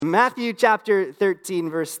Matthew chapter 13,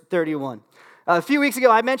 verse 31. A few weeks ago,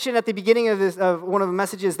 I mentioned at the beginning of one of the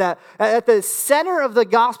messages that at the center of the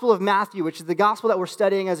Gospel of Matthew, which is the gospel that we're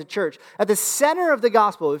studying as a church, at the center of the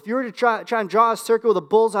gospel, if you were to try and draw a circle with a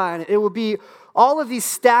bullseye on it, it would be all of these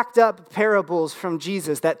stacked up parables from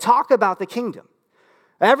Jesus that talk about the kingdom.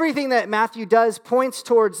 Everything that Matthew does points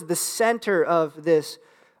towards the center of this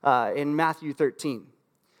in Matthew 13.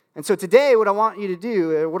 And so today, what I want you to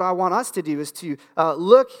do, what I want us to do, is to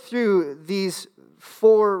look through these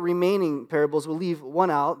four remaining parables. We'll leave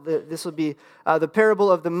one out. This will be the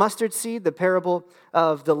parable of the mustard seed, the parable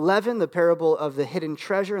of the leaven, the parable of the hidden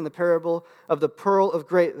treasure, and the parable of the pearl of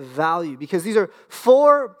great value. Because these are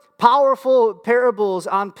four powerful parables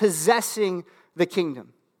on possessing the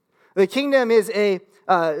kingdom. The kingdom is a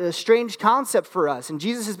strange concept for us, and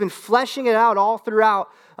Jesus has been fleshing it out all throughout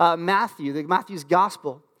Matthew's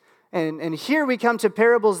gospel. And here we come to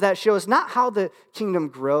parables that show us not how the kingdom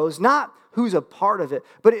grows, not who's a part of it,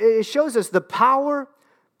 but it shows us the power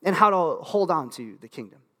and how to hold on to the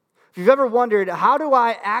kingdom. If you've ever wondered, how do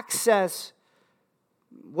I access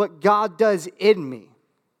what God does in me?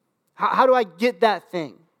 How do I get that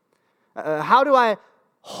thing? How do I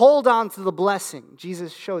hold on to the blessing?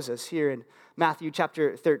 Jesus shows us here in Matthew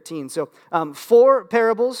chapter 13. So four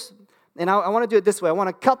parables. And I want to do it this way. I want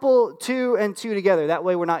to couple two and two together. That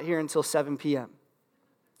way we're not here until 7 p.m.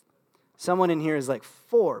 Someone in here is like,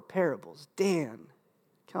 4 parables. Dan,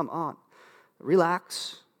 come on.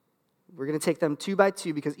 Relax. We're going to take them 2 by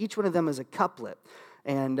 2 because each one of them is a couplet.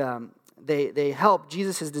 And they help.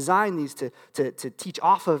 Jesus has designed these to teach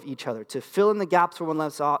off of each other, to fill in the gaps where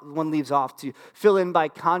one leaves off, to fill in by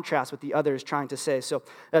contrast what the other is trying to say. So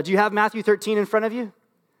do you have Matthew 13 in front of you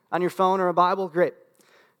on your phone or a Bible? Great.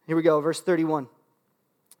 Here we go, verse 31.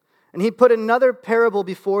 And he put another parable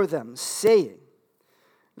before them, saying,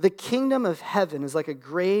 the kingdom of heaven is like a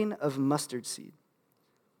grain of mustard seed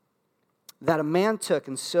that a man took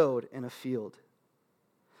and sowed in a field.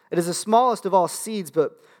 It is the smallest of all seeds,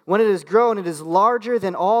 but when it is grown, it is larger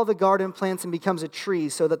than all the garden plants and becomes a tree,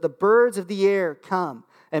 so that the birds of the air come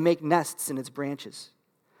and make nests in its branches.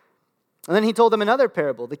 And then he told them another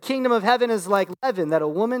parable. The kingdom of heaven is like leaven that a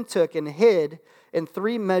woman took and hid in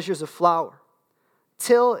 3 measures of flour,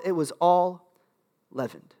 till it was all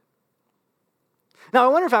leavened. Now, I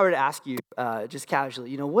wonder if I were to ask you, just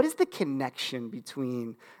casually, what is the connection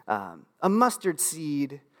between a mustard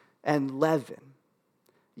seed and leaven?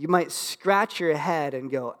 You might scratch your head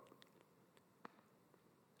and go,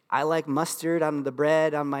 I like mustard on the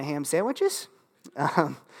bread on my ham sandwiches.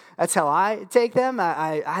 That's how I take them.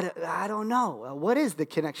 I don't know. What is the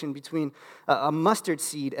connection between a mustard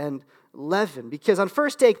seed and leaven? Because on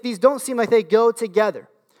first take, these don't seem like they go together.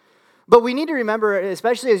 But we need to remember,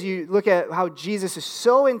 especially as you look at how Jesus is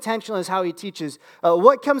so intentional as how he teaches,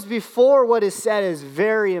 what comes before what is said is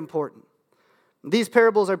very important. These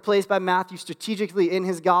parables are placed by Matthew strategically in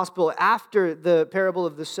his gospel after the parable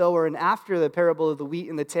of the sower and after the parable of the wheat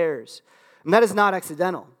and the tares. And that is not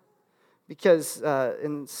accidental. Because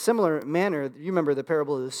in similar manner, you remember the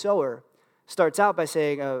parable of the sower starts out by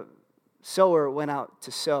saying a sower went out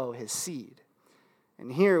to sow his seed.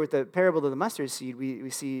 And here with the parable of the mustard seed, we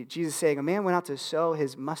see Jesus saying a man went out to sow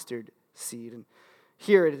his mustard seed. And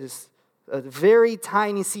here it is a very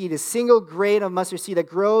tiny seed, a single grain of mustard seed that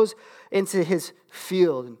grows into his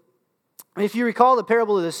field. And if you recall the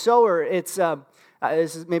parable of the sower, it's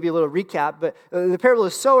this is maybe a little recap, but the parable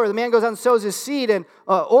of the sower, the man goes out and sows his seed, and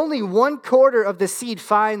only 1/4 of the seed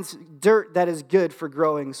finds dirt that is good for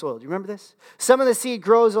growing soil. Do you remember this? Some of the seed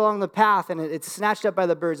grows along the path, and it's snatched up by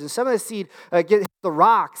the birds, and some of the seed hits the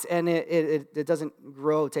rocks, and it doesn't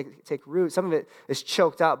grow, take root. Some of it is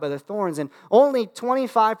choked out by the thorns, and only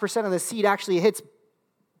 25% of the seed actually hits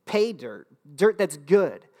pay dirt that's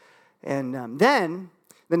good. And then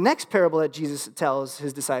the next parable that Jesus tells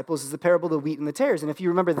his disciples is the parable of the wheat and the tares. And if you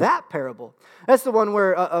remember that parable, that's the one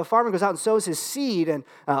where a farmer goes out and sows his seed, and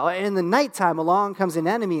in the nighttime along comes an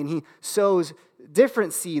enemy, and he sows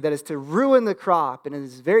different seed that is to ruin the crop, and it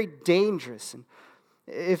is very dangerous. And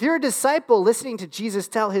if you're a disciple listening to Jesus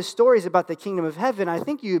tell his stories about the kingdom of heaven, I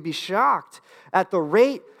think you would be shocked at the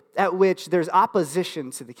rate at which there's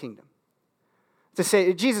opposition to the kingdom. To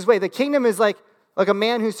say, Jesus, wait, the kingdom is like a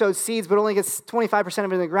man who sows seeds but only gets 25%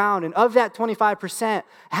 of it in the ground. And of that 25%,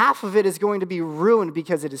 half of it is going to be ruined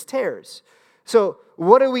because it is tares. So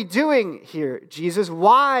what are we doing here, Jesus?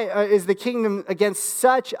 Why is the kingdom against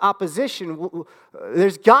such opposition?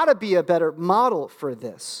 There's got to be a better model for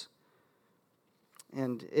this.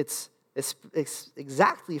 And it's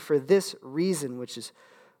exactly for this reason, which is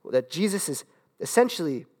that Jesus is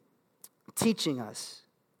essentially teaching us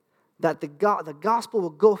that the gospel will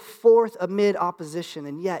go forth amid opposition,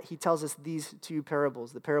 and yet he tells us these two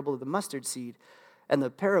parables, the parable of the mustard seed and the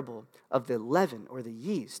parable of the leaven or the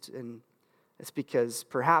yeast. And it's because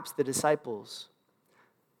perhaps the disciples,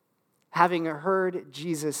 having heard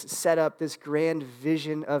Jesus set up this grand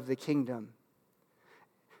vision of the kingdom,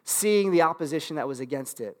 seeing the opposition that was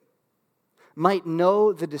against it, might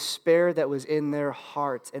know the despair that was in their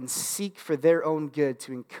hearts and seek for their own good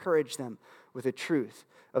to encourage them with the truth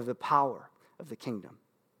of the power of the kingdom.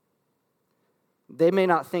 They may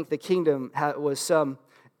not think the kingdom was some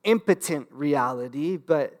impotent reality,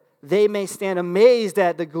 but they may stand amazed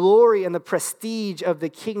at the glory and the prestige of the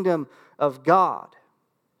kingdom of God.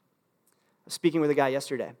 I was speaking with a guy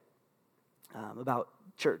yesterday about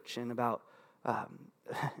church and about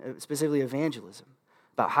specifically evangelism,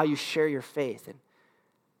 about how you share your faith. And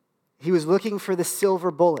he was looking for the silver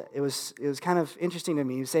bullet. It was kind of interesting to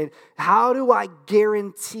me. He was saying, how do I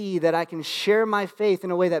guarantee that I can share my faith in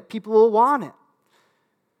a way that people will want it?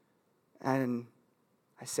 And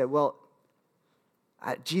I said, well,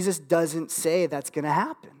 Jesus doesn't say that's going to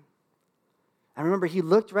happen. I remember he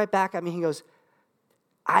looked right back at me. He goes,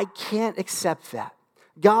 I can't accept that.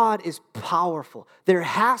 God is powerful. There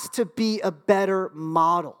has to be a better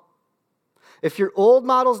model. If your old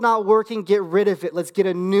model's not working, get rid of it. Let's get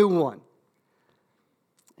a new one.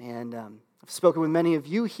 And I've spoken with many of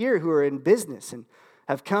you here who are in business and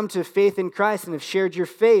have come to faith in Christ and have shared your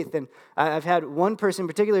faith. And I've had one person in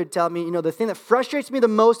particular tell me, the thing that frustrates me the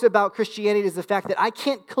most about Christianity is the fact that I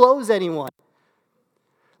can't close anyone.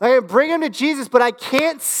 I can bring them to Jesus, but I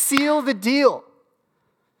can't seal the deal.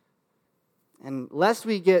 And lest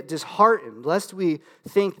we get disheartened, lest we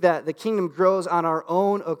think that the kingdom grows on our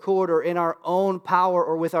own accord or in our own power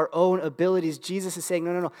or with our own abilities, Jesus is saying,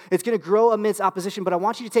 no. It's going to grow amidst opposition, but I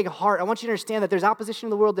want you to take heart. I want you to understand that there's opposition in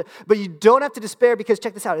the world, but you don't have to despair because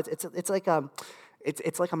check this out. It's like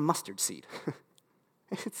a mustard seed.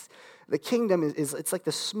 The kingdom is like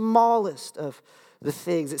the smallest of the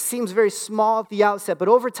things. It seems very small at the outset, but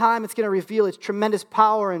over time it's going to reveal its tremendous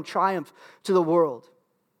power and triumph to the world.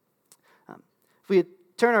 If we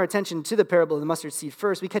turn our attention to the parable of the mustard seed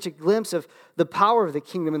first, we catch a glimpse of the power of the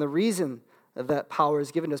kingdom and the reason that power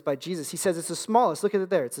is given to us by Jesus. He says it's the smallest. Look at it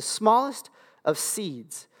there. It's the smallest of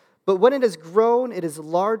seeds. But when it has grown, it is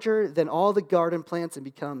larger than all the garden plants and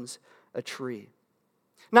becomes a tree.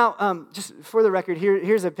 Now, just for the record,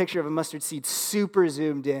 here's a picture of a mustard seed super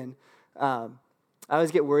zoomed in. I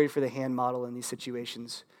always get worried for the hand model in these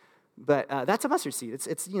situations. But that's a mustard seed.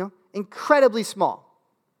 It's incredibly small.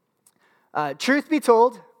 Truth be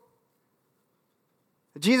told,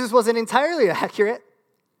 Jesus wasn't entirely accurate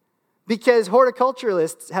because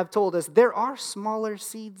horticulturalists have told us there are smaller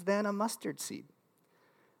seeds than a mustard seed.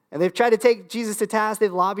 And they've tried to take Jesus to task. They've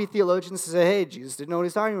lobbied theologians to say, hey, Jesus didn't know what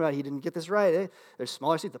he's talking about. He didn't get this right. Hey, there's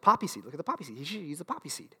smaller seeds. The poppy seed. Look at the poppy seed. He's the poppy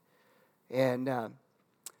seed. And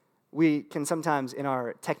we can sometimes, in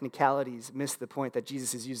our technicalities, miss the point that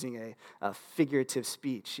Jesus is using a figurative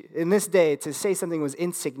speech. In this day, to say something was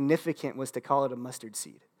insignificant was to call it a mustard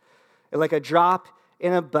seed. Like a drop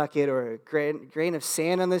in a bucket or a grain of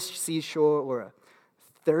sand on the seashore or a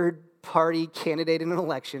third-party candidate in an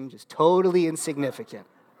election, just totally insignificant,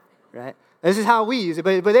 right? This is how we use it.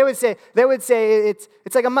 But they would say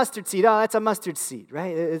it's like a mustard seed. Oh, that's a mustard seed,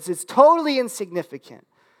 right? It's totally insignificant.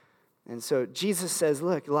 And so Jesus says,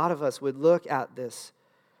 look, a lot of us would look at this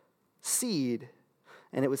seed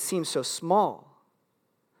and it would seem so small.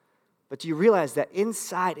 But do you realize that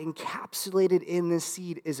inside, encapsulated in this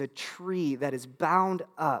seed, is a tree that is bound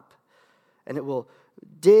up and it will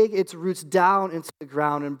dig its roots down into the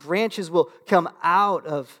ground and branches will come out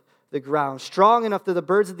of the ground, strong enough that the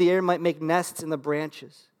birds of the air might make nests in the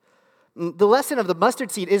branches. The lesson of the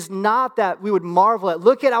mustard seed is not that we would marvel at,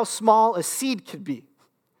 look at how small a seed could be.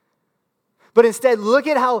 But instead, look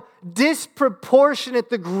at how disproportionate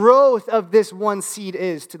the growth of this one seed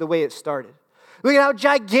is to the way it started. Look at how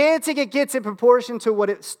gigantic it gets in proportion to what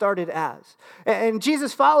it started as. And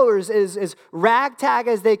Jesus' followers, as ragtag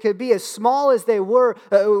as they could be, as small as they were,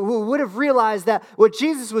 would have realized that what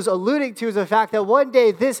Jesus was alluding to is the fact that one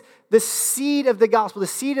day the seed of the gospel, the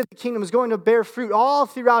seed of the kingdom is going to bear fruit all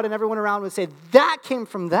throughout, and everyone around would say, that came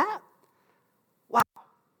from that? Wow.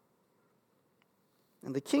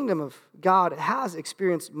 And the kingdom of God has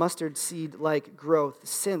experienced mustard seed-like growth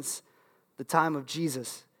since the time of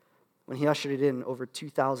Jesus when he ushered it in over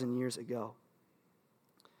 2,000 years ago.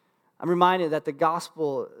 I'm reminded that the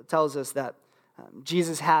gospel tells us that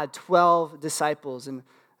Jesus had 12 disciples and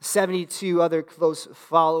 72 other close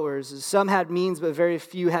followers. Some had means, but very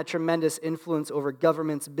few had tremendous influence over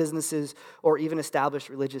governments, businesses, or even established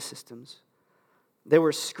religious systems. They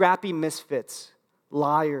were scrappy misfits,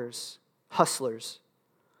 liars, hustlers.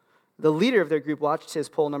 The leader of their group watched his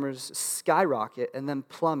poll numbers skyrocket and then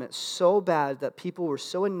plummet so bad that people were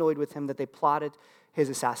so annoyed with him that they plotted his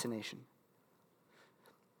assassination.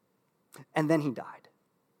 And then he died.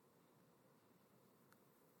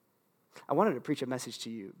 I wanted to preach a message to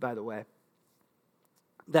you, by the way,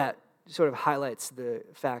 that sort of highlights the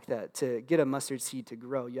fact that to get a mustard seed to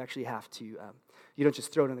grow, you actually have to, you don't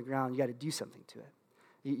just throw it on the ground, you got to do something to it.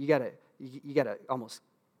 You got to almost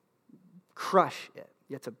crush it.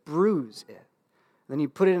 You have to bruise it. Then you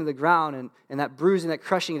put it into the ground, and that bruising, that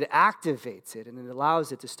crushing, it activates it, and it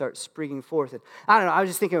allows it to start springing forth. And I don't know, I was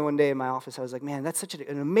just thinking one day in my office, I was like, man, that's such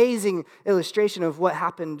an amazing illustration of what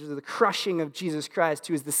happened to the crushing of Jesus Christ,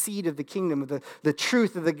 who is the seed of the kingdom, of the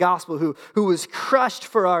truth of the gospel, who was crushed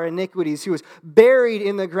for our iniquities, who was buried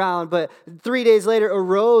in the ground, but 3 days later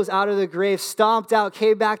arose out of the grave, stomped out,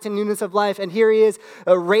 came back to newness of life, and here he is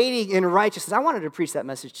reigning in righteousness. I wanted to preach that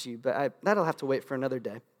message to you, but that'll have to wait for another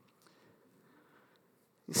day.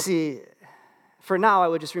 You see, for now, I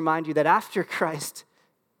would just remind you that after Christ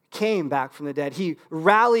came back from the dead, he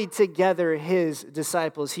rallied together his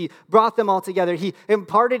disciples. He brought them all together. He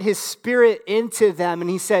imparted his spirit into them, and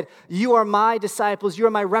he said, you are my disciples. You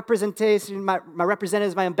are my representation, my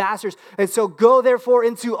representatives, my ambassadors. And so go, therefore,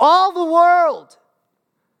 into all the world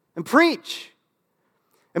and preach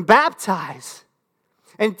and baptize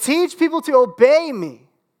and teach people to obey me.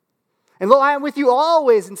 And lo, I am with you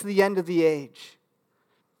always unto the end of the age.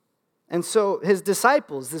 And so his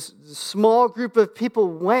disciples, this small group of people,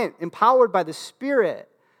 went empowered by the Spirit,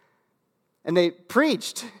 and they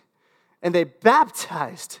preached, and they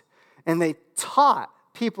baptized, and they taught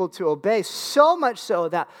people to obey, so much so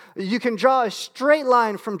that you can draw a straight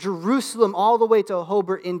line from Jerusalem all the way to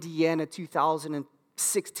Hobart, Indiana,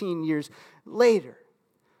 2016 years later.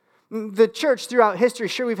 The church throughout history,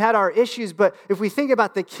 sure, we've had our issues, but if we think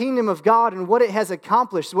about the kingdom of God and what it has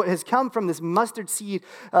accomplished, what has come from this mustard seed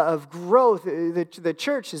of growth, the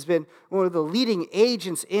church has been one of the leading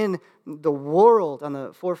agents in the world on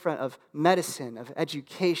the forefront of medicine, of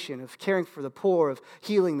education, of caring for the poor, of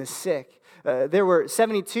healing the sick. There were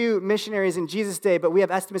 72 missionaries in Jesus' day, but we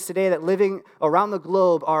have estimates today that living around the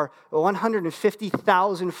globe are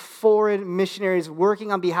 150,000 foreign missionaries working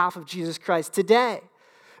on behalf of Jesus Christ today.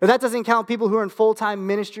 But that doesn't count people who are in full-time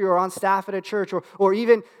ministry or on staff at a church, or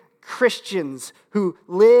even Christians who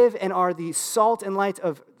live and are the salt and light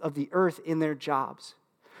of the earth in their jobs.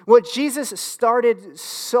 What Jesus started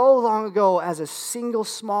so long ago as a single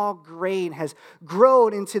small grain has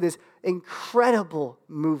grown into this incredible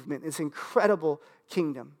movement, this incredible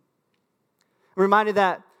kingdom. I'm reminded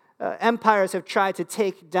that empires have tried to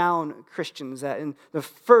take down Christians, that in the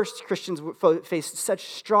first Christians faced such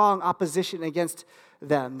strong opposition against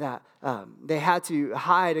them that they had to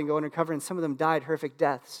hide and go undercover, and some of them died horrific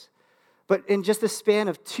deaths. But in just the span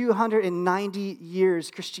of 290 years,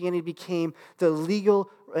 Christianity became the legal,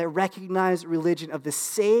 recognized religion of the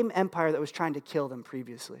same empire that was trying to kill them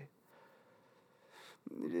previously.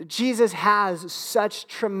 Jesus has such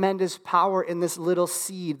tremendous power in this little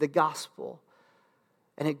seed, the gospel,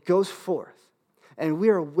 and it goes forth, and we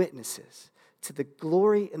are witnesses to the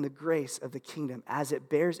glory and the grace of the kingdom as it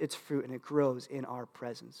bears its fruit and it grows in our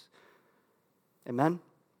presence. Amen?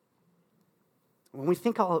 When we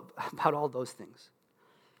think about all those things,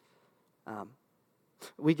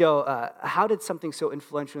 we go, how did something so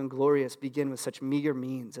influential and glorious begin with such meager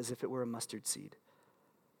means as if it were a mustard seed?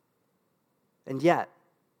 And yet,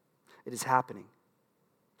 it is happening.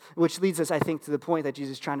 Which leads us, I think, to the point that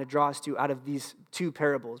Jesus is trying to draw us to out of these two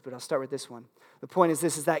parables, but I'll start with this one. The point is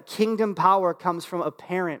this, is that kingdom power comes from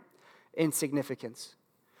apparent insignificance.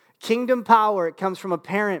 Kingdom power comes from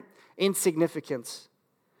apparent insignificance.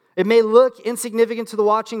 It may look insignificant to the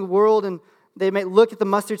watching world, and they may look at the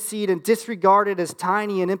mustard seed and disregard it as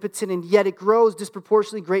tiny and impotent, and yet it grows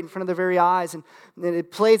disproportionately great in front of their very eyes, and it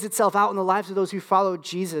plays itself out in the lives of those who follow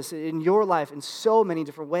Jesus, in your life, in so many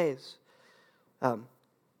different ways.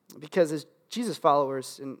 Because as Jesus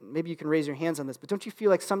followers, and maybe you can raise your hands on this, but don't you feel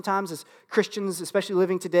like sometimes as Christians, especially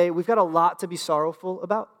living today, we've got a lot to be sorrowful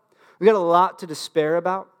about? We've got a lot to despair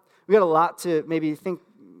about? We've got a lot to maybe think,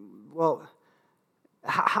 well,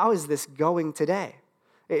 how is this going today?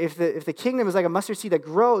 If the kingdom is like a mustard seed that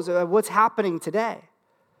grows, what's happening today?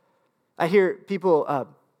 I hear people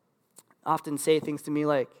often say things to me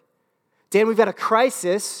like, Dan, we've got a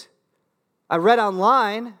crisis. I read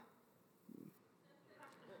online.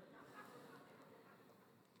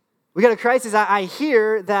 We got a crisis. I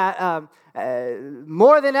hear that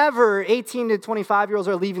more than ever, 18 to 25-year-olds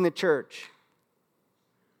are leaving the church.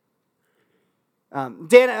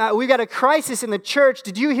 Dan, we got a crisis in the church.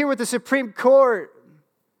 Did you hear what the Supreme Court?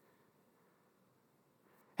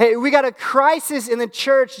 Hey, we got a crisis in the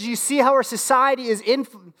church. Do you see how our society is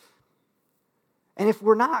And if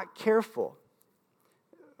we're not careful,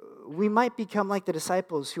 we might become like the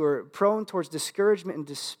disciples who are prone towards discouragement and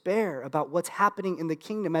despair about what's happening in the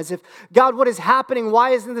kingdom, as if, God, what is happening?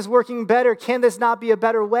 Why isn't this working better? Can this not be a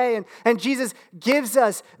better way? And Jesus gives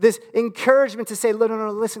us this encouragement to say,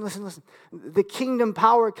 no, listen. The kingdom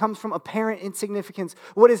power comes from apparent insignificance.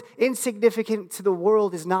 What is insignificant to the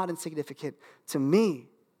world is not insignificant to me.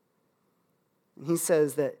 And he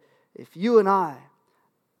says that if you and I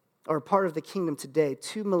are a part of the kingdom today,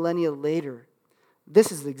 2 millennia later,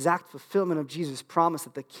 this is the exact fulfillment of Jesus' promise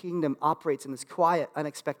that the kingdom operates in this quiet,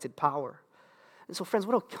 unexpected power. And so, friends,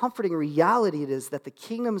 what a comforting reality it is that the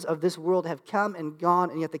kingdoms of this world have come and gone,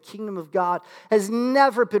 and yet the kingdom of God has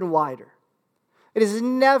never been wider. It has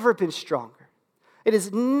never been stronger. It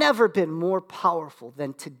has never been more powerful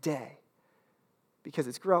than today, because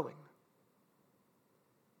it's growing.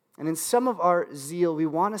 And in some of our zeal, we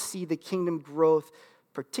want to see the kingdom growth,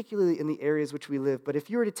 particularly in the areas which we live. But if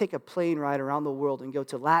you were to take a plane ride around the world and go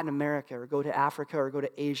to Latin America or go to Africa or go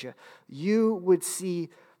to Asia, you would see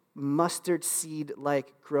mustard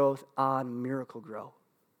seed-like growth on Miracle Grow.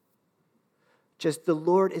 Just the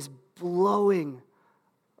Lord is blowing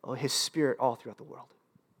His Spirit all throughout the world.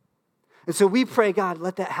 And so we pray, God,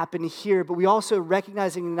 let that happen here, but we also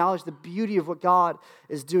recognize and acknowledge the beauty of what God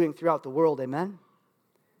is doing throughout the world. Amen?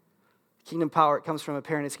 Kingdom power, it comes from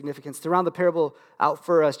apparent insignificance. To round the parable out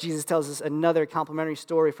for us, Jesus tells us another complementary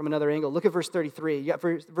story from another angle. Look at verse 33. You got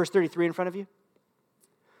verse 33 in front of you?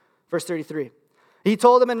 Verse 33. He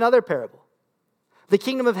told them another parable. The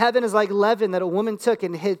kingdom of heaven is like leaven that a woman took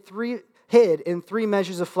and hid in 3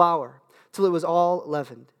 measures of flour till it was all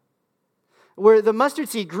leavened. Where the mustard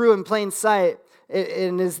seed grew in plain sight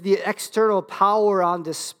and is the external power on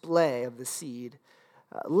display of the seed,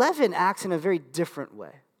 leaven acts in a very different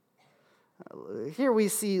way. Here we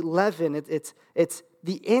see leaven, it's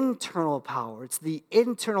the internal power, it's the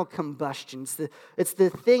internal combustion, it's the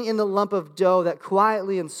thing in the lump of dough that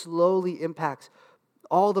quietly and slowly impacts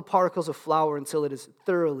all the particles of flour until it is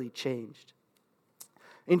thoroughly changed.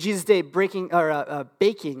 In Jesus' day,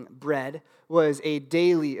 baking bread was a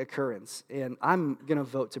daily occurrence, and I'm going to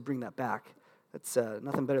vote to bring that back. That's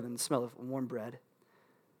nothing better than the smell of warm bread.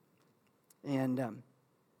 And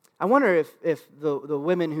I wonder if the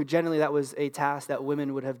women who generally that was a task that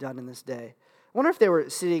women would have done in this day, I wonder if they were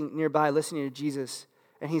sitting nearby listening to Jesus,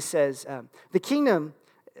 and he says, the kingdom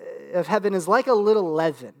of heaven is like a little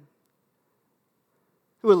leaven.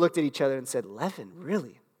 Who would have looked at each other and said, leaven,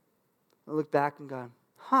 really? I looked back and gone,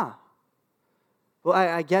 huh. Well,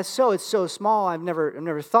 I guess so. It's so small, I've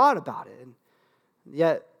never thought about it. And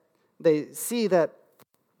yet they see that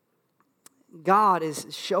God is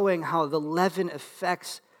showing how the leaven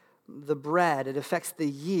affects the bread. It affects the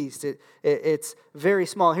yeast. It's very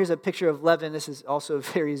small. Here's a picture of leaven. This is also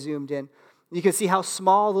very zoomed in. You can see how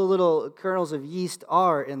small the little kernels of yeast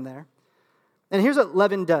are in there. And here's what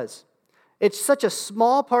leaven does. It's such a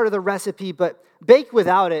small part of the recipe, but bake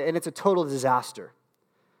without it, and it's a total disaster.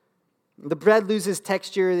 The bread loses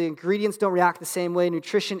texture. The ingredients don't react the same way.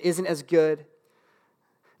 Nutrition isn't as good.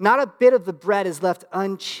 Not a bit of the bread is left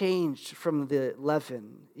unchanged from the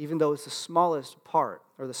leaven, even though it's the smallest part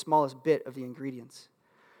or the smallest bit of the ingredients.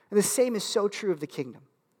 And the same is so true of the kingdom.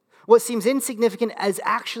 What seems insignificant is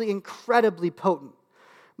actually incredibly potent.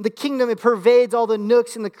 The kingdom, it pervades all the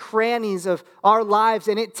nooks and the crannies of our lives,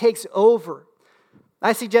 and it takes over.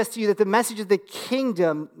 I suggest to you that the message of the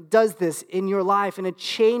kingdom does this in your life in a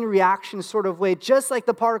chain reaction sort of way, just like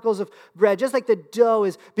the particles of bread, just like the dough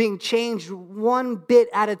is being changed one bit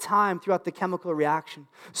at a time throughout the chemical reaction.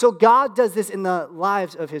 So God does this in the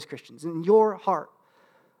lives of His Christians, in your heart.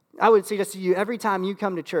 I would suggest to you, every time you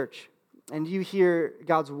come to church and you hear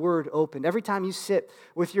God's word opened, every time you sit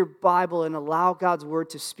with your Bible and allow God's word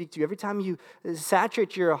to speak to you, every time you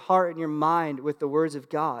saturate your heart and your mind with the words of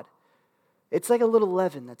God, it's like a little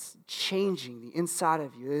leaven that's changing the inside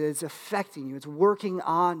of you. It's affecting you. It's working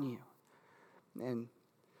on you. And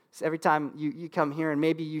so every time you come here and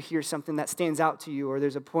maybe you hear something that stands out to you, or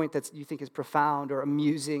there's a point that you think is profound or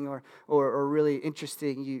amusing or really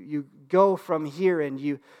interesting, you go from here and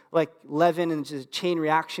you, like leaven and just chain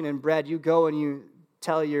reaction in bread, you go and you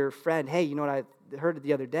tell your friend, hey, you know what, I heard it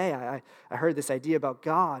the other day. I heard this idea about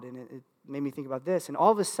God, and it made me think about this. And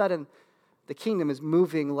all of a sudden, the kingdom is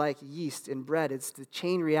moving like yeast in bread. It's the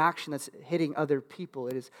chain reaction that's hitting other people.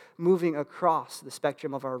 It is moving across the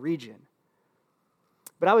spectrum of our region.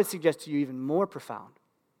 But I would suggest to you even more profound,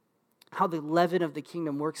 how the leaven of the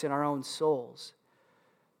kingdom works in our own souls.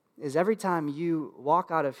 is every time you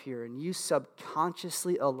walk out of here and you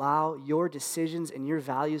subconsciously allow your decisions and your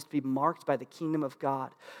values to be marked by the kingdom of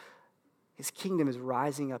God, his kingdom is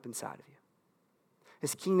rising up inside of you.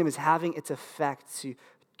 His kingdom is having its effect to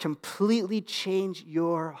completely change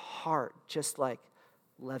your heart, just like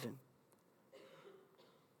leaven.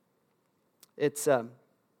 It's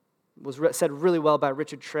was said really well by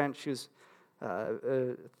Richard Trench, who's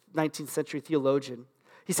a 19th century theologian.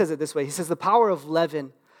 He says it this way. He says, the power of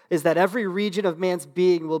leaven is that every region of man's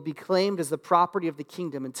being will be claimed as the property of the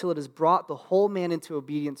kingdom until it has brought the whole man into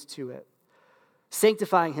obedience to it,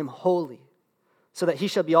 sanctifying him wholly, so that he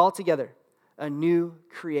shall be altogether a new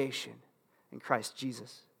creation in Christ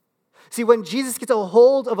Jesus. See, when Jesus gets a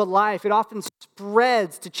hold of a life, it often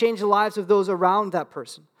spreads to change the lives of those around that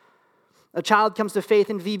person. A child comes to faith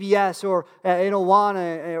in VBS or in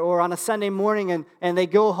Awana or on a Sunday morning, and they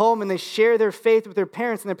go home and they share their faith with their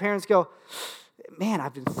parents, and their parents go, man,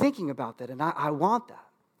 I've been thinking about that, and I want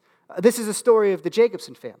that. This is a story of the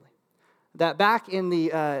Jacobsen family. That back in the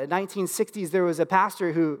 1960s, there was a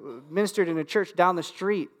pastor who ministered in a church down the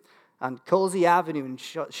street on Colsey Avenue in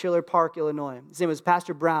Schiller Park, Illinois. His name was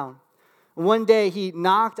Pastor Brown. One day, he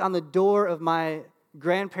knocked on the door of my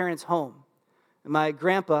grandparents' home. My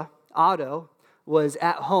grandpa, Otto, was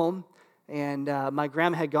at home, and my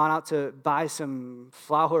grandma had gone out to buy some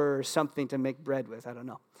flour or something to make bread with. I don't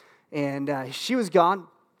know. And she was gone,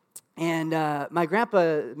 and my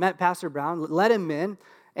grandpa met Pastor Brown, let him in,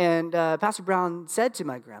 and Pastor Brown said to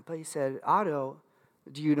my grandpa, he said, Otto,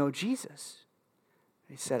 do you know Jesus?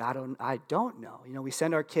 He said, I don't know. You know, we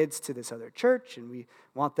send our kids to this other church, and we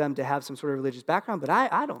want them to have some sort of religious background, but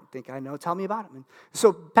I don't think I know. Tell me about him. And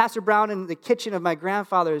so Pastor Brown, in the kitchen of my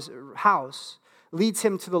grandfather's house, leads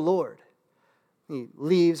him to the Lord. He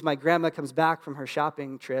leaves. My grandma comes back from her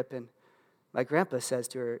shopping trip, and my grandpa says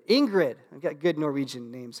to her, Ingrid, I've got good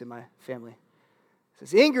Norwegian names in my family. He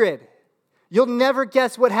says, Ingrid, you'll never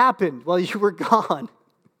guess what happened while you were gone.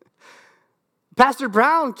 Pastor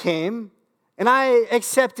Brown came, and I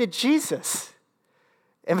accepted Jesus.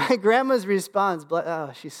 And my grandma's response,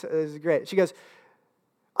 it was great. She goes,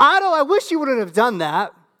 Otto, I wish you wouldn't have done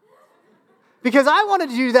that, because I wanted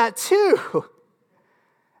to do that too.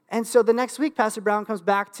 And so the next week, Pastor Brown comes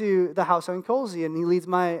back to the house on Colsey, and he leads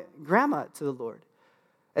my grandma to the Lord.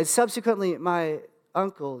 And subsequently, my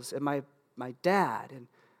uncles and my dad. And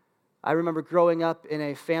I remember growing up in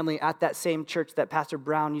a family at that same church that Pastor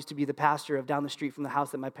Brown used to be the pastor of down the street from the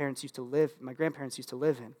house that my grandparents used to live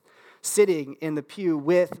in, sitting in the pew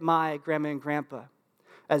with my grandma and grandpa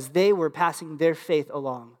as they were passing their faith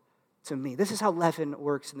along to me. This is how leaven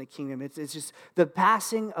works in the kingdom. It's just the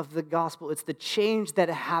passing of the gospel. It's the change that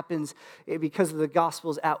happens because of the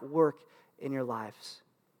gospel's at work in your lives.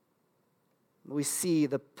 We see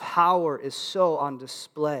the power is so on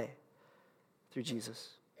display through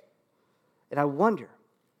Jesus. And I wonder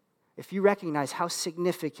if you recognize how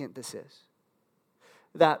significant this is.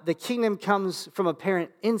 That the kingdom comes from apparent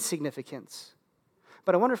insignificance.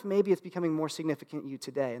 But I wonder if maybe it's becoming more significant to you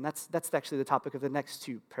today. And that's actually the topic of the next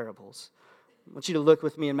two parables. I want you to look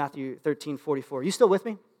with me in Matthew 13:44. Are you still with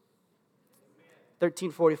me?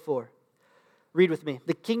 13:44. Read with me.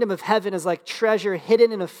 The kingdom of heaven is like treasure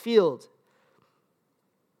hidden in a field.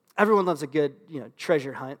 Everyone loves a good,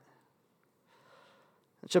 treasure hunt.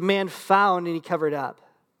 Which a man found and he covered up.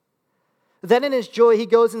 Then in his joy, he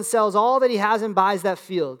goes and sells all that he has and buys that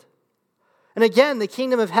field. And again, the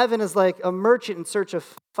kingdom of heaven is like a merchant in search of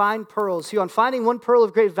fine pearls, who on finding one pearl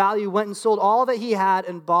of great value went and sold all that he had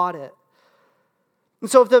and bought it.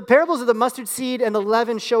 And so if the parables of the mustard seed and the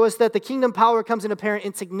leaven show us that the kingdom power comes in apparent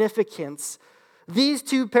insignificance, these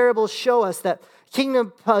two parables show us that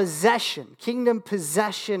kingdom possession,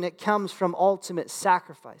 it comes from ultimate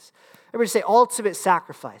sacrifice. Everybody say ultimate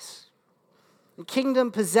sacrifice. The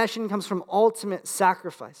kingdom possession comes from ultimate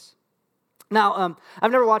sacrifice. Now,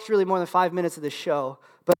 I've never watched really more than 5 minutes of this show,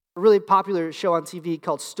 but a really popular show on TV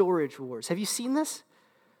called Storage Wars. Have you seen this?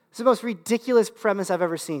 It's the most ridiculous premise I've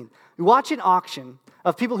ever seen. You watch an auction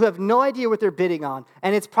of people who have no idea what they're bidding on,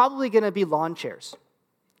 and it's probably going to be lawn chairs.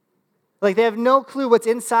 Like, they have no clue what's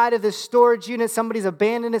inside of this storage unit. Somebody's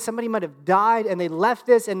abandoned it. Somebody might have died, and they left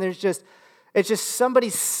this, and it's just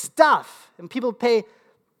somebody's stuff. And people pay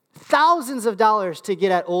thousands of dollars to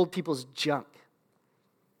get at old people's junk.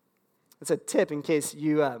 It's a tip in case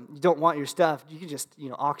you don't want your stuff. You can just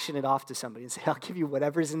auction it off to somebody and say, I'll give you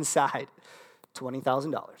whatever's inside,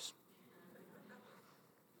 $20,000.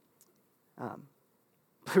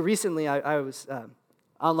 Recently, I was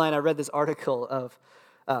online. I read this article of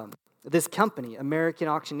this company, American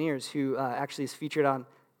Auctioneers, who actually is featured on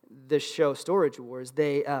this show, Storage Wars.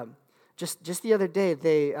 They just the other day,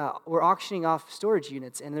 they were auctioning off storage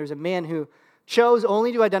units, and there's a man who chose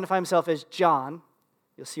only to identify himself as John.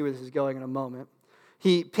 You'll see where this is going in a moment.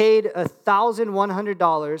 He paid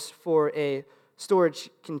 $1,100 for a storage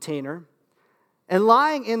container, and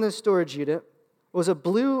lying in the storage unit was a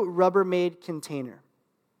blue Rubbermaid container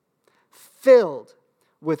filled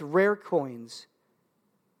with rare coins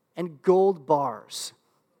and gold bars.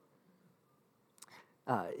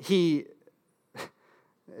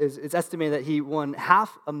 It's estimated that he won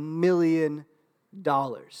 $500,000.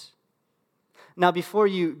 Now, before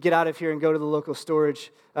you get out of here and go to the local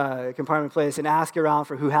storage compartment place and ask around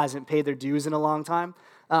for who hasn't paid their dues in a long time,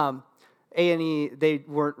 A&E, they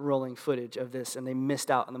weren't rolling footage of this, and they missed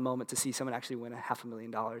out on the moment to see someone actually win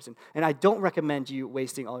 $500,000. And I don't recommend you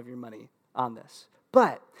wasting all of your money on this.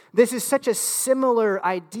 But this is such a similar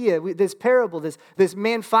idea. This parable, this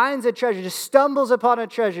man finds a treasure, just stumbles upon a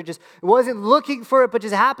treasure, just wasn't looking for it, but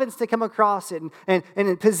just happens to come across it, and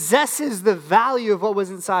it possesses the value of what was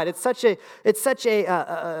inside. It's such a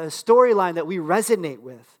storyline that we resonate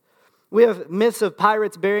with. We have myths of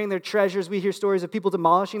pirates burying their treasures. We hear stories of people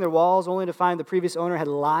demolishing their walls only to find the previous owner had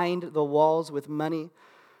lined the walls with money.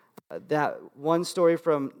 That one story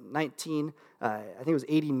from I think it was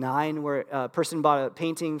 89, where a person bought a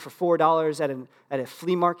painting for $4 at a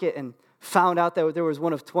flea market and found out that there was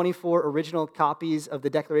one of 24 original copies of the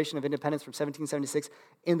Declaration of Independence from 1776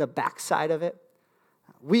 in the backside of it.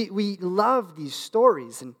 We love these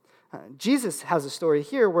stories, and Jesus has a story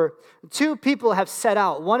here where two people have set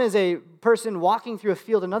out. One is a person walking through a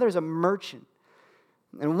field, another is a merchant.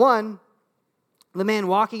 And the man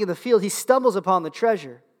walking in the field, he stumbles upon the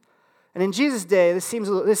treasure. And in Jesus' day, this seems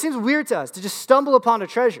weird to us, to just stumble upon a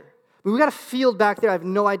treasure. I mean, we got a field back there. I have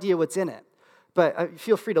no idea what's in it, but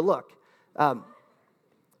feel free to look. But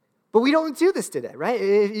we don't do this today, right?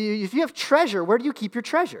 If you have treasure, where do you keep your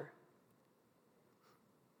treasure?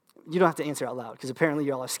 You don't have to answer out loud, because apparently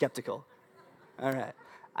you all are skeptical. All right.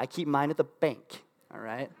 I keep mine at the bank, all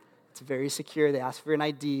right? It's very secure. They ask for an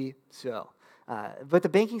ID, so. But the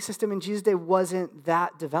banking system in Jesus' day wasn't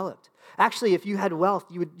that developed. Actually, if you had wealth,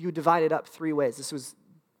 you would divide it up three ways. This was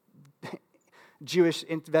Jewish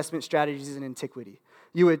investment strategies in antiquity.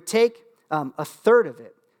 You would take a third of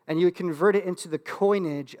it, and you would convert it into the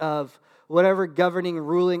coinage of whatever governing,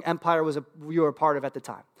 ruling empire you were a part of at the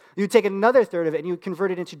time. You would take another third of it, and you would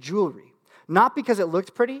convert it into jewelry. Not because it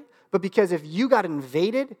looked pretty, but because if you got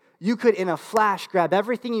invaded, you could, in a flash, grab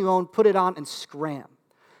everything you owned, put it on, and scram.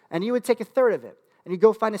 And you would take a third of it, and you'd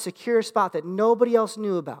go find a secure spot that nobody else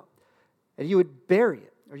knew about. And you would bury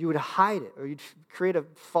it, or you would hide it, or you'd create a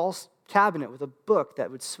false cabinet with a book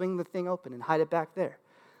that would swing the thing open and hide it back there.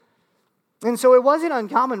 And so it wasn't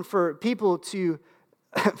uncommon for people to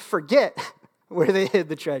forget where they hid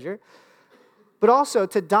the treasure, but also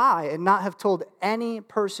to die and not have told any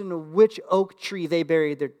person which oak tree they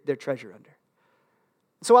buried their treasure under.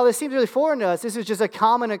 So while this seems really foreign to us, this is just a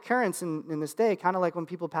common occurrence in this day, kind of like when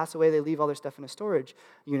people pass away, they leave all their stuff in a storage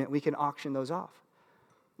unit. We can auction those off.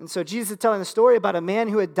 And so Jesus is telling a story about a man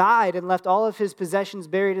who had died and left all of his possessions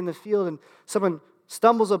buried in the field, and someone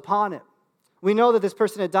stumbles upon it. We know that this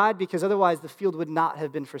person had died because otherwise the field would not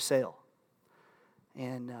have been for sale.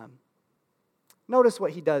 And notice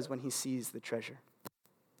what he does when he sees the treasure.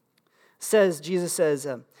 Jesus says,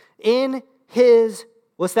 in his,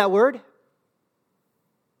 what's that word?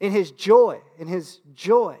 In his joy,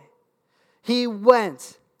 he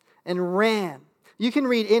went and ran. You can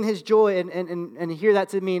read in his joy and hear that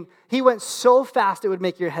to mean he went so fast it would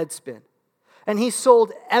make your head spin. And he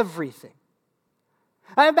sold everything.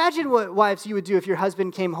 I imagine what wives you would do if your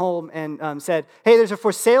husband came home and said, hey, there's a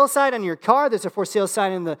for sale sign on your car, there's a for sale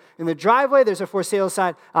sign in the driveway, there's a for sale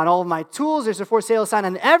sign on all of my tools, there's a for sale sign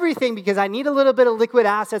on everything because I need a little bit of liquid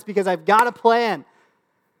assets because I've got a plan.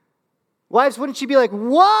 Wives, wouldn't you be like,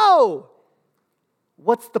 whoa,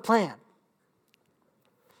 what's the plan?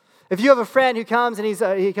 If you have a friend who comes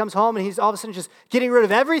and he comes home and he's all of a sudden just getting rid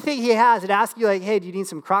of everything he has and asks you like, hey, do you need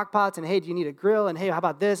some crock pots? And hey, do you need a grill? And hey, how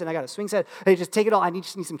about this? And I got a swing set. Hey, just take it all. I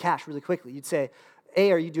just need some cash really quickly. You'd say,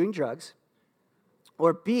 A, are you doing drugs?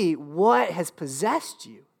 Or B, what has possessed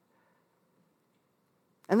you?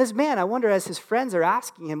 And this man, I wonder, as his friends are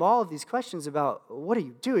asking him all of these questions about, what are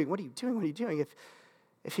you doing? What are you doing? What are you doing?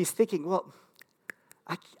 If he's thinking, well,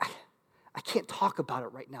 I can't talk about it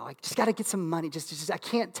right now. I just got to get some money. Just I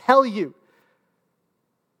can't tell you.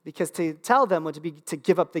 Because to tell them would be to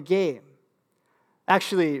give up the game.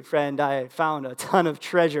 Actually, friend, I found a ton of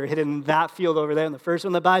treasure hidden in that field over there, and the first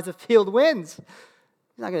one that buys the field wins.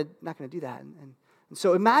 He's not going to do that. And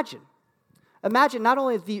so imagine Imagine not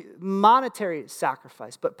only the monetary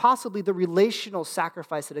sacrifice, but possibly the relational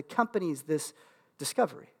sacrifice that accompanies this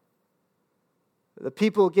discovery. The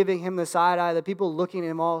people giving him the side eye, the people looking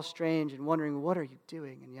at him all strange and wondering, what are you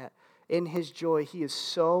doing? And yet, in his joy, he is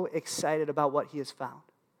so excited about what he has found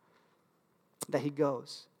that he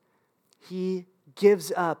goes. He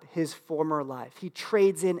gives up his former life. He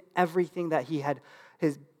trades in everything that he had,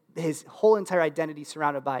 his whole entire identity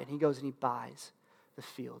surrounded by it. And he goes and he buys the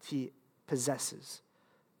field. He possesses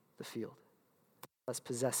the field. Thus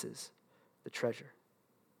possesses the treasure.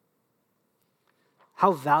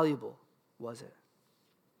 How valuable was it?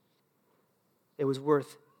 It was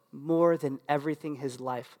worth more than everything his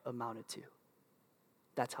life amounted to.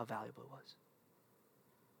 That's how valuable it was.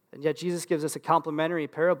 And yet Jesus gives us a complimentary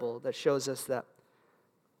parable that shows us that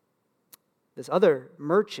this other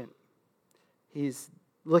merchant, he's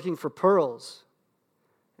looking for pearls.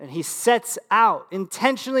 And he sets out,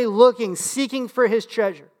 intentionally looking, seeking for his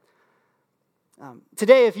treasure.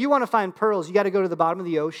 Today, if you want to find pearls, you got to go to the bottom of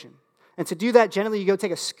the ocean. And to do that, generally, you go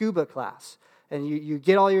take a scuba class. And you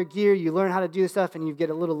get all your gear, you learn how to do stuff, and you get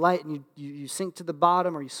a little light, and you sink to the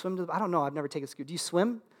bottom, or you swim to the bottom. I don't know, I've never taken scuba. Do you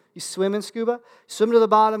swim? You swim in scuba? Swim to the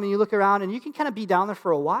bottom, and you look around, and you can kind of be down there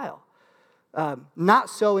for a while. Not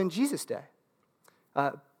so in Jesus' day.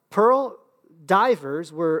 Pearl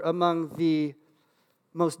divers were among the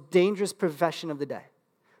most dangerous profession of the day.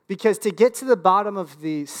 Because to get to the bottom of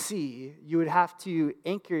the sea, you would have to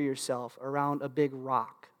anchor yourself around a big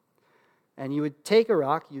rock. And you would take a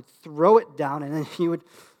rock, you'd throw it down, and then you would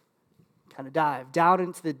kind of dive down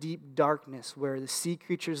into the deep darkness where the sea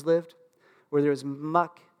creatures lived, where there was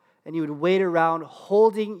muck, and you would wait around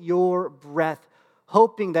holding your breath,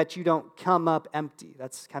 hoping that you don't come up empty.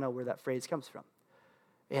 That's kind of where that phrase comes from.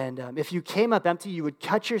 And if you came up empty, you would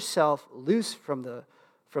cut yourself loose from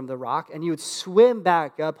the rock, and you would swim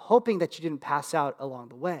back up, hoping that you didn't pass out along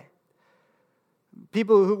the way.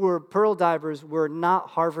 People who were pearl divers were not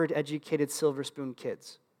Harvard-educated silver spoon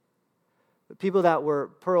kids. The people that were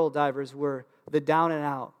pearl divers were the down and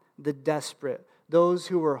out, the desperate, those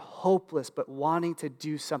who were hopeless but wanting to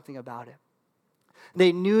do something about it.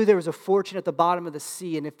 They knew there was a fortune at the bottom of the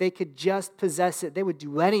sea, and if they could just possess it, they would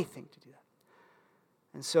do anything to do that.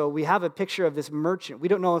 And so we have a picture of this merchant. We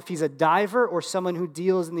don't know if he's a diver or someone who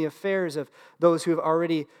deals in the affairs of those who have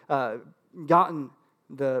already gotten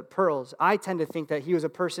the pearls. I tend to think that he was a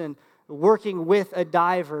person working with a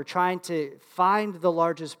diver, trying to find the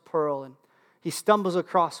largest pearl, and he stumbles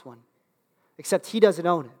across one, except he doesn't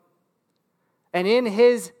own it. And in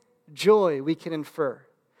his joy, we can infer,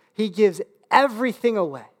 he gives everything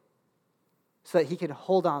away so that he can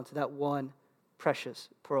hold on to that one precious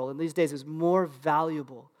pearl. In these days, it was more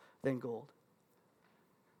valuable than gold.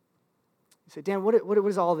 You say, Dan, what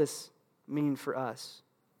does all this mean for us?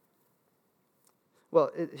 Well,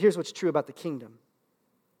 here's what's true about the kingdom,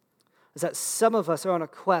 is that some of us are on a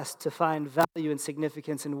quest to find value and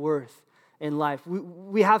significance and worth in life.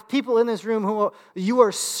 We have people in this room who you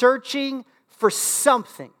are searching for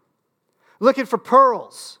something, looking for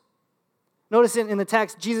pearls. Notice in the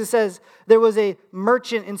text, Jesus says there was a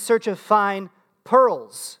merchant in search of fine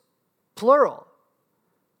pearls, plural,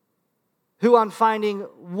 who on finding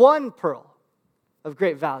one pearl of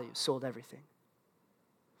great value sold everything.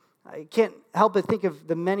 I can't help but think of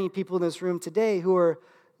the many people in this room today who are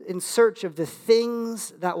in search of the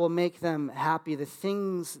things that will make them happy, the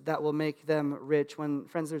things that will make them rich, when,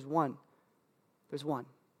 friends, there's one. There's one.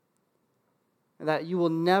 And that you will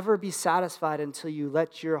never be satisfied until you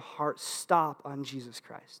let your heart stop on Jesus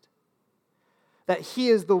Christ. That he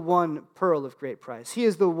is the one pearl of great price. He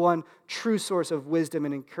is the one true source of wisdom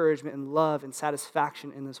and encouragement and love and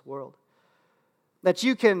satisfaction in this world. That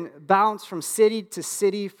you can bounce from city to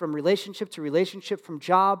city, from relationship to relationship, from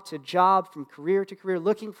job to job, from career to career,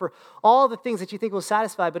 looking for all the things that you think will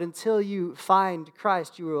satisfy, but until you find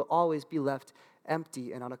Christ, you will always be left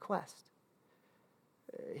empty and on a quest.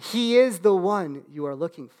 He is the one you are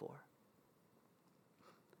looking for.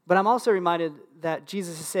 But I'm also reminded that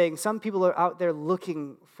Jesus is saying some people are out there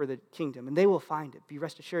looking for the kingdom, and they will find it. Be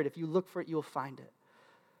rest assured, if you look for it, you will find it.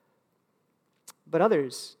 But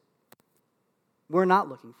others, we're not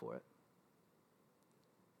looking for it,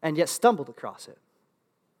 and yet stumbled across it.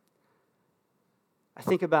 I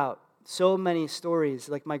think about so many stories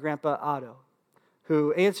like my grandpa Otto,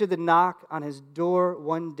 who answered the knock on his door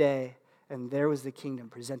one day, and there was the kingdom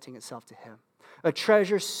presenting itself to him. A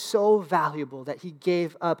treasure so valuable that he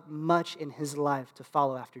gave up much in his life to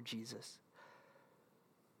follow after Jesus.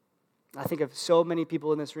 I think of so many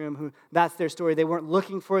people in this room who that's their story. They weren't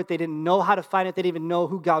looking for it. They didn't know how to find it. They didn't even know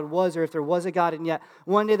who God was or if there was a God. And yet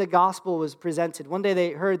one day the gospel was presented. One day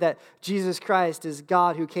they heard that Jesus Christ is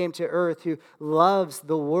God who came to earth, who loves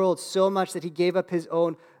the world so much that he gave up his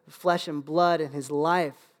own flesh and blood and his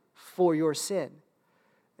life for your sin.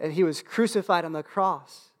 And he was crucified on the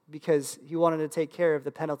cross because he wanted to take care of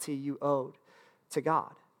the penalty you owed to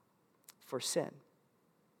God for sin.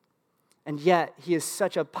 And yet, he is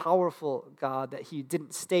such a powerful God that he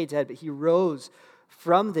didn't stay dead, but he rose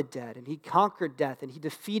from the dead, and he conquered death, and he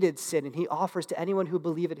defeated sin, and he offers to anyone who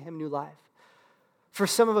believes in him new life. For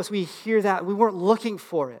some of us, we hear that, we weren't looking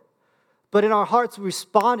for it, but in our hearts we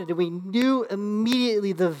responded, and we knew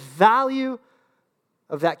immediately the value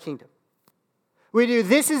of that kingdom. We knew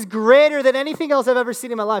this is greater than anything else I've ever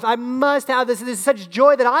seen in my life. I must have this. This is such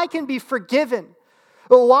joy that I can be forgiven.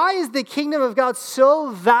 But why is the kingdom of God so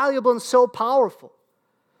valuable and so powerful?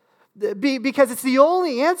 Because it's the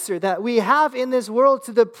only answer that we have in this world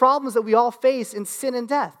to the problems that we all face in sin and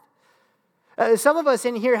death. Some of us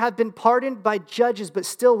in here have been pardoned by judges, but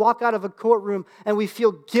still walk out of a courtroom and we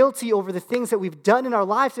feel guilty over the things that we've done in our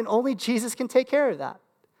lives, and only Jesus can take care of that.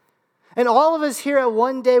 And all of us here at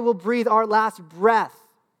one day will breathe our last breath.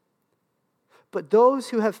 But those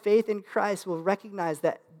who have faith in Christ will recognize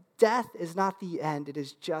that death is not the end, it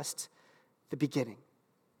is just the beginning.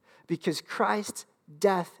 Because Christ's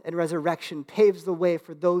death and resurrection paves the way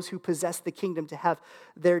for those who possess the kingdom to have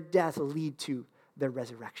their death lead to their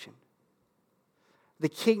resurrection. The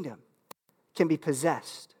kingdom can be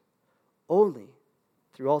possessed only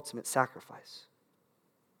through ultimate sacrifice.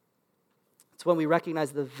 It's when we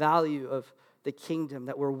recognize the value of the kingdom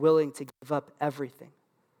that we're willing to give up everything.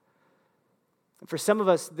 And for some of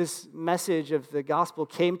us, this message of the gospel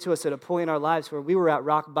came to us at a point in our lives where we were at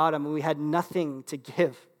rock bottom and we had nothing to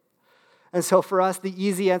give. And so for us, the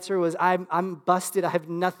easy answer was, I'm busted, I have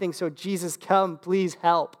nothing, so Jesus, come, please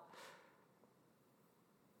help.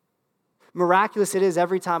 Miraculous it is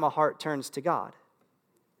every time a heart turns to God.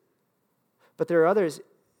 But there are others,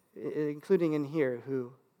 including in here,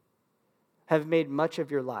 who have made much of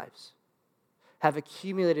your lives, have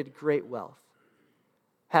accumulated great wealth,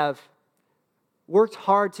 have worked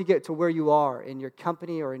hard to get to where you are in your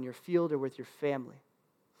company or in your field or with your family.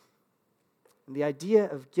 And the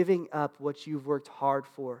idea of giving up what you've worked hard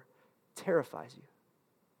for terrifies you.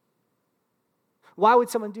 Why would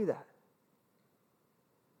someone do that?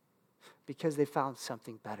 Because they found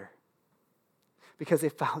something better. Because they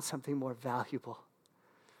found something more valuable.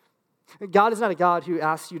 God is not a God who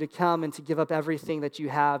asks you to come and to give up everything that you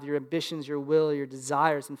have, your ambitions, your will, your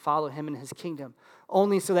desires, and follow him in his kingdom,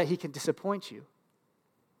 only so that he can disappoint you.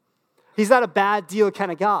 He's not a bad deal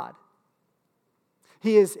kind of God.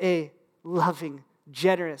 He is a loving,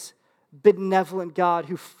 generous, benevolent God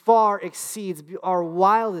who far exceeds our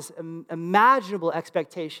wildest imaginable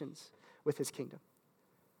expectations with his kingdom.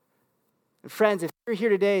 And friends, if you're here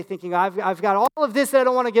today thinking, I've got all of this that I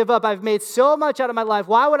don't want to give up, I've made so much out of my life,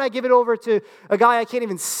 why would I give it over to a guy I can't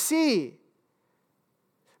even see?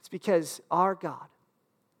 It's because our God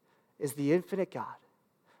is the infinite God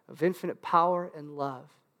of infinite power and love,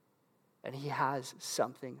 and he has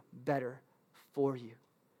something better for you.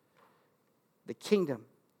 The kingdom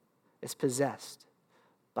is possessed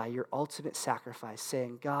by your ultimate sacrifice,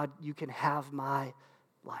 saying, God, you can have my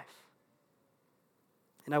life.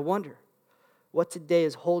 And I wonder, what today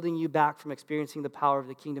is holding you back from experiencing the power of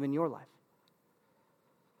the kingdom in your life?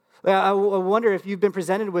 I wonder if you've been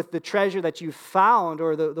presented with the treasure that you've found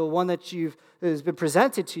or the one that has been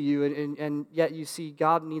presented to you, and yet you see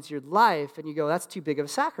God needs your life, and you go, that's too big of a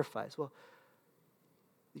sacrifice. Well,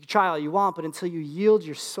 you can try all you want, but until you yield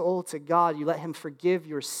your soul to God, you let him forgive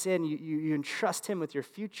your sin, you entrust him with your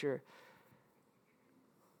future,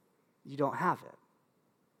 you don't have it.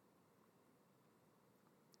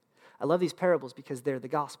 I love these parables because they're the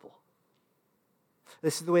gospel.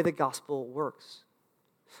 This is the way the gospel works.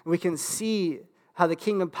 We can see how the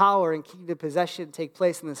kingdom power and kingdom possession take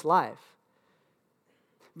place in this life.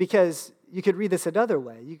 Because you could read this another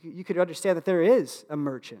way. You could understand that there is a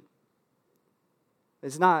merchant.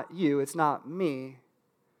 It's not you, it's not me,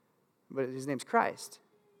 but his name's Christ.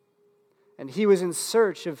 And he was in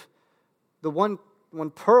search of the one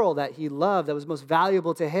pearl that he loved, that was most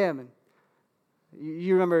valuable to him. And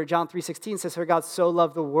you remember John 3:16 says, for God so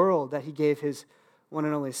loved the world that he gave his one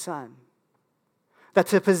and only son. That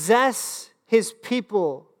to possess his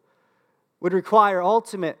people would require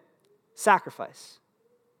ultimate sacrifice.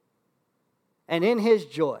 And in his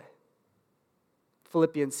joy,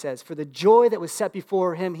 Philippians says, for the joy that was set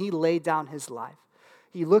before him, he laid down his life.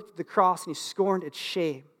 He looked at the cross and he scorned its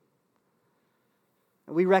shame.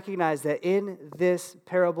 And we recognize that in this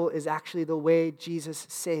parable is actually the way Jesus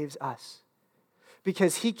saves us.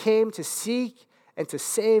 Because he came to seek and to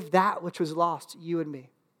save that which was lost, you and me,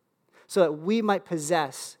 so that we might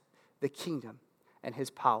possess the kingdom and his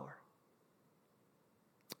power.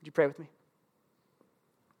 Would you pray with me?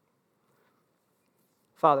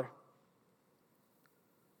 Father,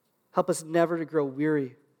 help us never to grow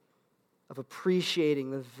weary of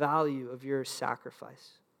appreciating the value of your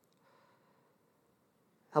sacrifice.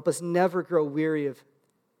 Help us never grow weary of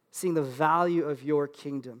seeing the value of your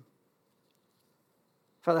kingdom.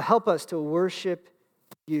 Father, help us to worship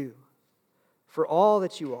you for all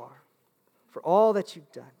that you are, for all that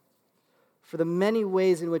you've done, for the many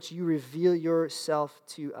ways in which you reveal yourself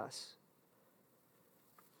to us.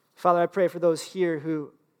 Father, I pray for those here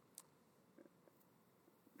who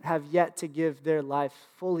have yet to give their life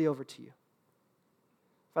fully over to you.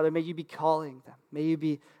 Father, may you be calling them. May you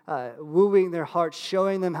be wooing their hearts,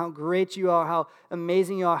 showing them how great you are, how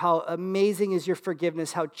amazing you are, how amazing is your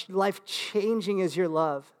forgiveness, how life-changing is your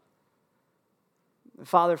love.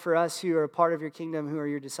 Father, for us who are a part of your kingdom, who are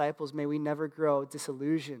your disciples, may we never grow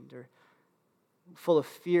disillusioned or full of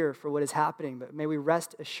fear for what is happening, but may we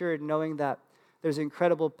rest assured knowing that there's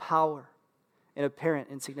incredible power in apparent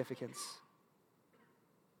insignificance,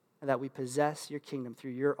 and that we possess your kingdom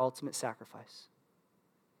through your ultimate sacrifice.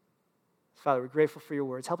 Father, we're grateful for your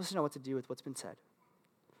words. Help us to know what to do with what's been said.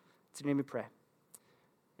 It's in your name we pray.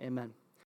 Amen.